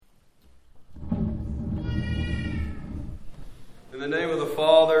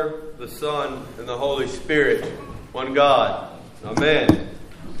the Son, and the Holy Spirit, one God. Amen.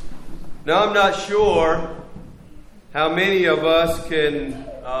 Now, I'm not sure how many of us can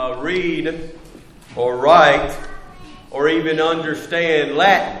read or write or even understand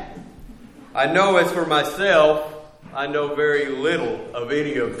Latin. I know as for myself, I know very little of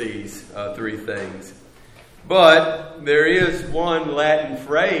any of these three things. But there is one Latin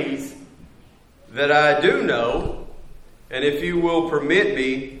phrase that I do know, and if you will permit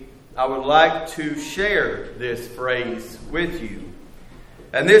me, I would like to share this phrase with you.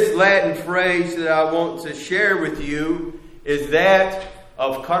 And this Latin phrase that I want to share with you is that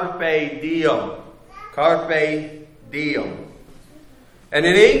of carpe diem. Carpe diem. And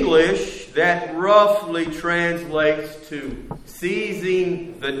in English, that roughly translates to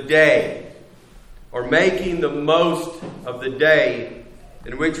seizing the day, or making the most of the day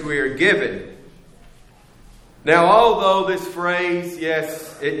in which we are given. Now, although this phrase,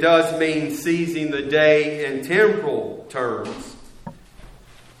 yes, it does mean seizing the day in temporal terms,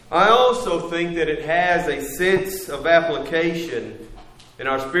 I also think that it has a sense of application in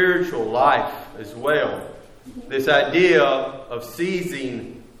our spiritual life as well. This idea of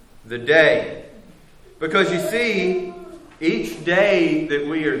seizing the day. Because you see, each day that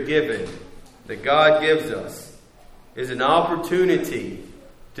we are given, that God gives us, is an opportunity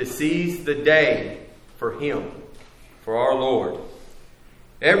to seize the day for Him, for our Lord.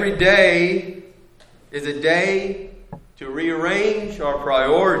 Every day is a day to rearrange our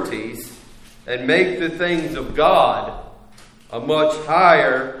priorities and make the things of God a much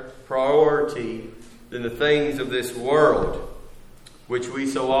higher priority than the things of this world, which we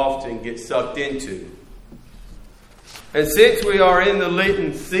so often get sucked into. And since we are in the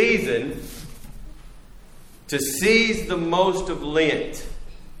Lenten season, to seize the most of Lent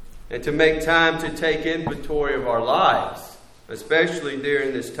and to make time to take inventory of our lives, especially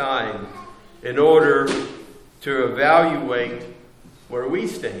during this time, in order to evaluate where we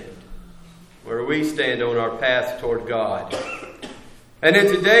stand on our path toward God. And in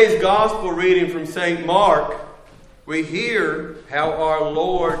today's gospel reading from St. Mark, we hear how our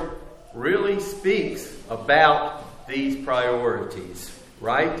Lord really speaks about these priorities,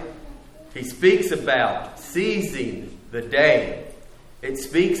 right? He speaks about seizing the day. He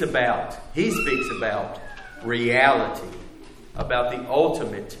speaks about reality, about the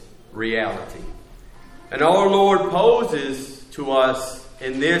ultimate reality. And our Lord poses to us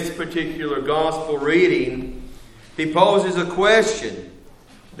in this particular gospel reading, He poses a question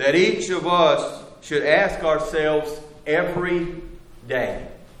that each of us should ask ourselves every day.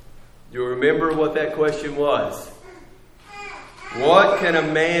 Do you remember what that question was? What can a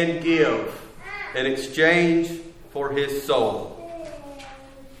man give in exchange for his soul?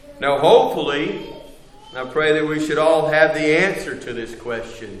 Now, hopefully, I pray that we should all have the answer to this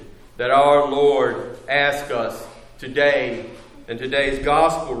question that our Lord asks us today in today's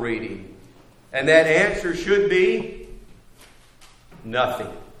gospel reading. And that answer should be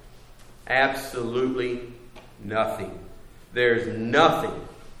nothing. Absolutely nothing. There's nothing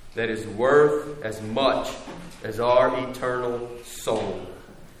that is worth as much as our eternal soul.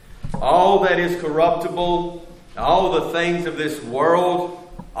 All that is corruptible, all the things of this world,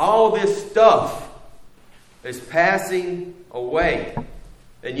 all this stuff is passing away.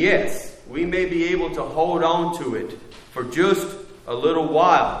 And yes, we may be able to hold on to it for just a little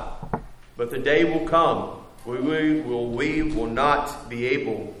while, but the day will come when we will not be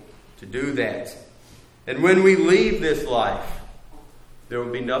able to do that. And when we leave this life, there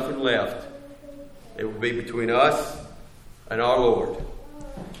will be nothing left. It will be between us and our Lord.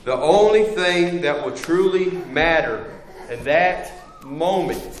 The only thing that will truly matter in that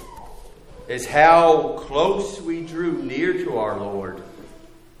moment is how close we drew near to our Lord,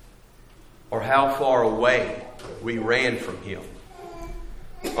 or how far away we ran from Him.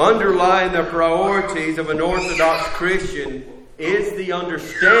 Underlying the priorities of an Orthodox Christian is the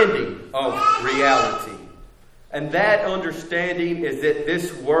understanding of reality. And that understanding is that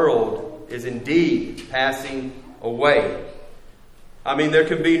this world is indeed passing away. I mean, there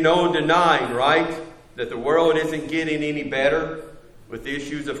can be no denying, right, that the world isn't getting any better with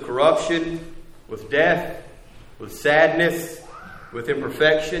issues of corruption, with death, with sadness, with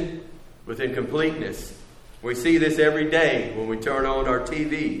imperfection, with incompleteness. We see this every day when we turn on our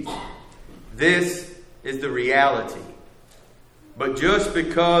TVs. This is the reality. But just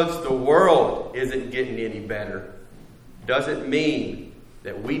because the world isn't getting any better doesn't mean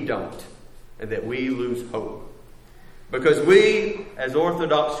that we don't and that we lose hope. Because we, as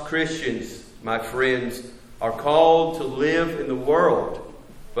Orthodox Christians, my friends, are called to live in the world,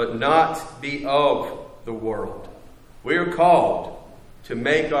 but not be of the world. We are called to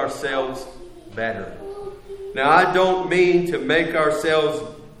make ourselves better. Now, I don't mean to make ourselves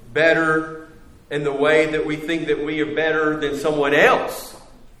better in the way that we think that we are better than someone else,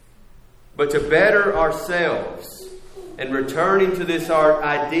 but to better ourselves and returning to this our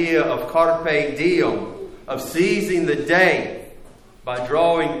idea of carpe diem, of seizing the day by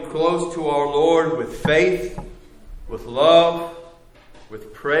drawing close to our Lord with faith, with love,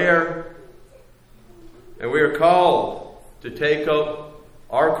 with prayer. And we are called to take up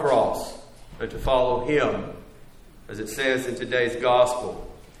our cross and to follow Him, as it says in today's gospel.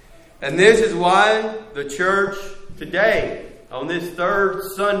 And this is why the church today, on this third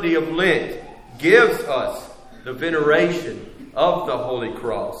Sunday of Lent, gives us the veneration of the Holy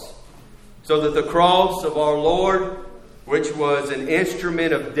Cross, so that the cross of our Lord, which was an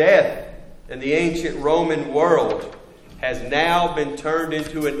instrument of death in the ancient Roman world, has now been turned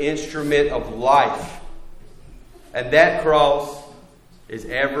into an instrument of life. And that cross is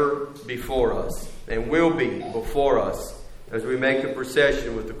ever before us and will be before us as we make the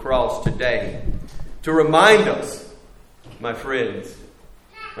procession with the cross today, to remind us, my friends,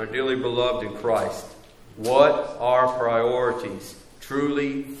 our dearly beloved in Christ, what our priorities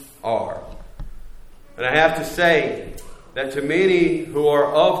truly are. And I have to say that to many who are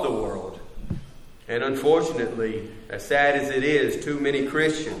of the world, and unfortunately, as sad as it is, too many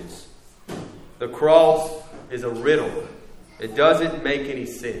Christians, the cross is a riddle. It doesn't make any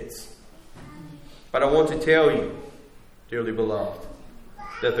sense. But I want to tell you, dearly beloved,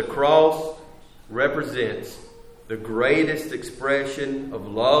 that the cross represents the greatest expression of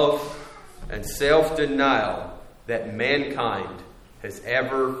love and self-denial that mankind has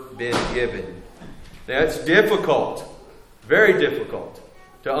ever been given. Now, it's difficult, very difficult,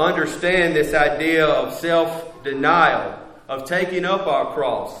 to understand this idea of self-denial, of taking up our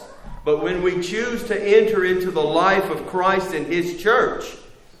cross. But when we choose to enter into the life of Christ and His church,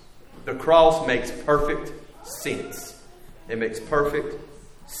 the cross makes perfect sense. It makes perfect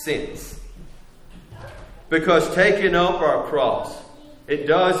sense. Because taking up our cross, it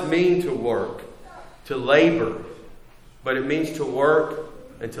does mean to work, to labor, but it means to work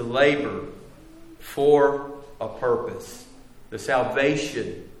and to labor for a purpose. The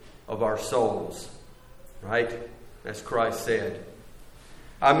salvation of our souls. Right? As Christ said.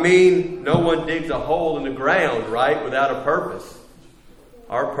 I mean, no one digs a hole in the ground, right, without a purpose.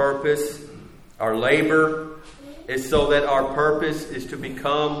 Our purpose, our labor, is so that our purpose is to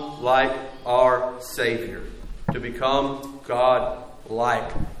become like our Savior. To become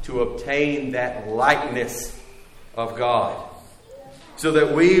God-like. To obtain that likeness of God. So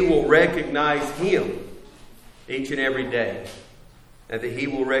that we will recognize Him each and every day. And that He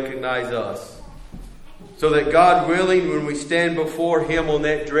will recognize us. So that God willing, when we stand before Him on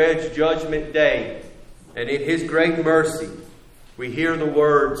that dread judgment day, and in His great mercy, we hear the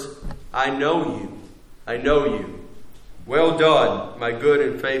words, I know you, I know you. Well done, my good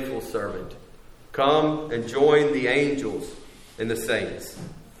and faithful servant. Come and join the angels and the saints.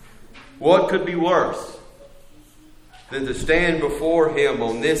 What could be worse than to stand before Him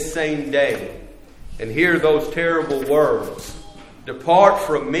on this same day and hear those terrible words, depart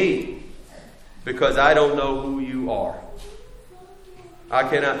from me, because I don't know who you are. I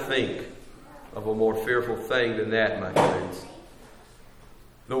cannot think of a more fearful thing than that, my friends.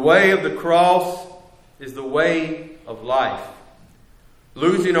 The way of the cross is the way of life.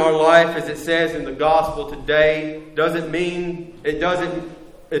 Losing our life, as it says in the gospel today, doesn't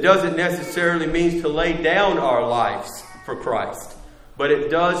necessarily mean to lay down our lives for Christ. But it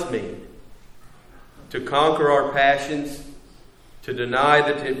does mean to conquer our passions, to deny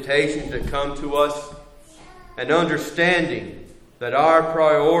the temptations that come to us, and understanding that our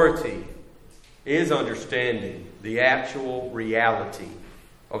priority is understanding the actual reality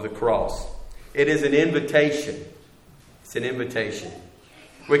of the cross. It is an invitation. It's an invitation.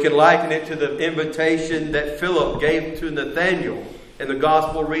 We can liken it to the invitation that Philip gave to Nathanael in the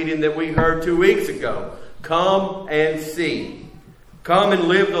gospel reading that we heard 2 weeks ago. Come and see. Come and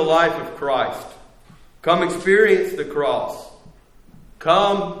live the life of Christ. Come experience the cross.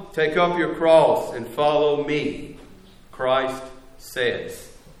 Come, take up your cross and follow me, Christ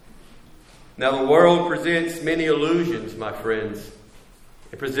says. Now the world presents many illusions, my friends.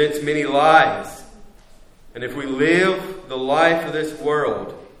 It presents many lies. And if we live the life of this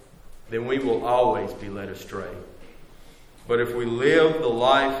world, then we will always be led astray. But if we live the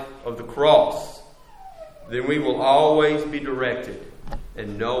life of the cross, then we will always be directed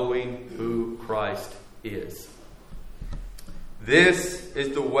in knowing who Christ is. This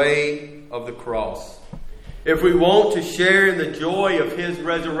is the way of the cross. If we want to share in the joy of His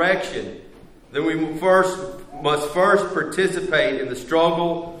resurrection, then we must first participate in the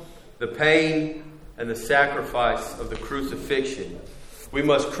struggle, the pain, and the sacrifice of the crucifixion. We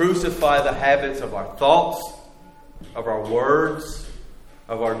must crucify the habits of our thoughts, of our words,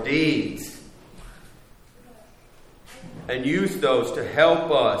 of our deeds, and use those to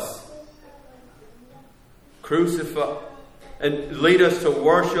help us crucify and lead us to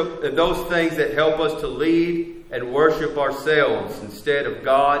worship, and those things that help us to lead and worship ourselves instead of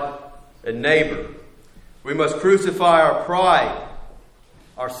God and neighbor. We must crucify our pride,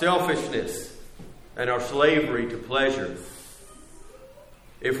 our selfishness, and our slavery to pleasure.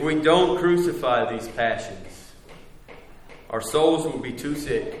 If we don't crucify these passions, our souls will be too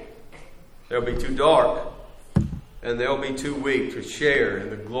sick, they'll be too dark, and they'll be too weak to share in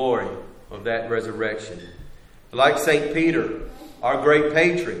the glory of that resurrection. Like St. Peter, our great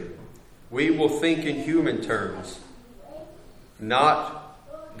patron, we will think in human terms, not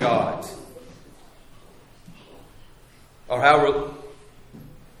God's. And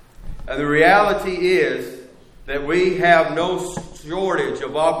the reality is that we have no shortage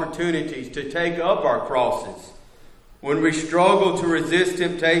of opportunities to take up our crosses. When we struggle to resist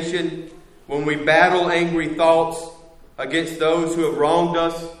temptation, when we battle angry thoughts against those who have wronged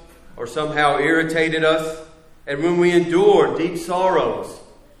us or somehow irritated us, and when we endure deep sorrows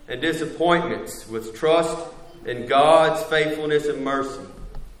and disappointments with trust in God's faithfulness and mercy,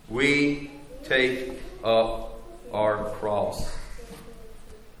 we take up our cross.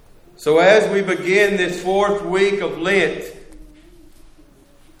 So as we begin this 4th week of Lent,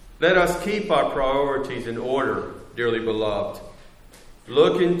 let us keep our priorities in order, dearly beloved.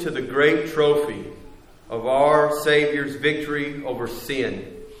 Look into the great trophy of our Savior's victory over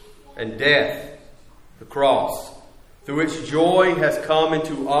sin and death, the cross, through which joy has come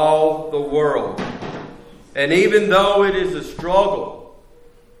into all the world. And even though it is a struggle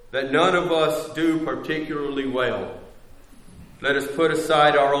that none of us do particularly well, let us put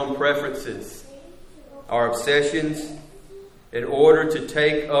aside our own preferences, our obsessions, in order to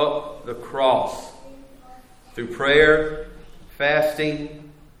take up the cross through prayer,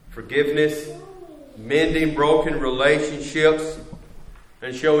 fasting, forgiveness, mending broken relationships,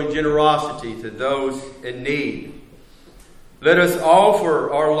 and showing generosity to those in need. Let us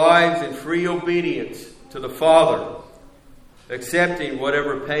offer our lives in free obedience to the Father, accepting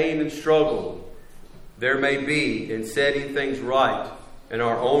whatever pain and struggle there may be in setting things right in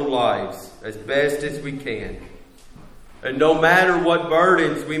our own lives as best as we can. And no matter what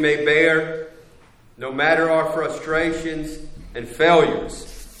burdens we may bear, no matter our frustrations and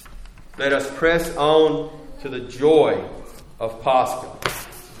failures, let us press on to the joy of Pascha.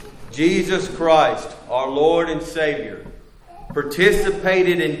 Jesus Christ, our Lord and Savior,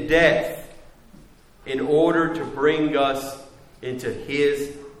 participated in death in order to bring us into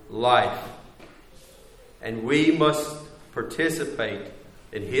His life. And we must participate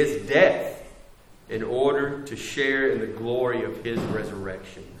in His death in order to share in the glory of His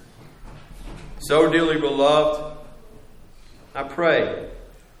resurrection. So, dearly beloved, I pray,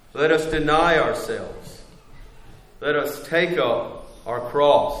 let us deny ourselves. Let us take up our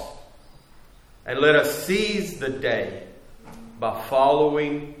cross. And let us seize the day by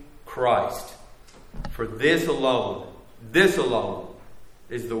following Christ. For this alone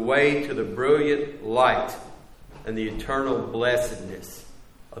is the way to the brilliant light and the eternal blessedness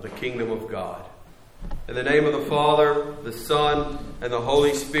of the kingdom of God. In the name of the Father, the Son, and the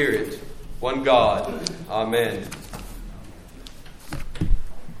Holy Spirit, one God. Amen.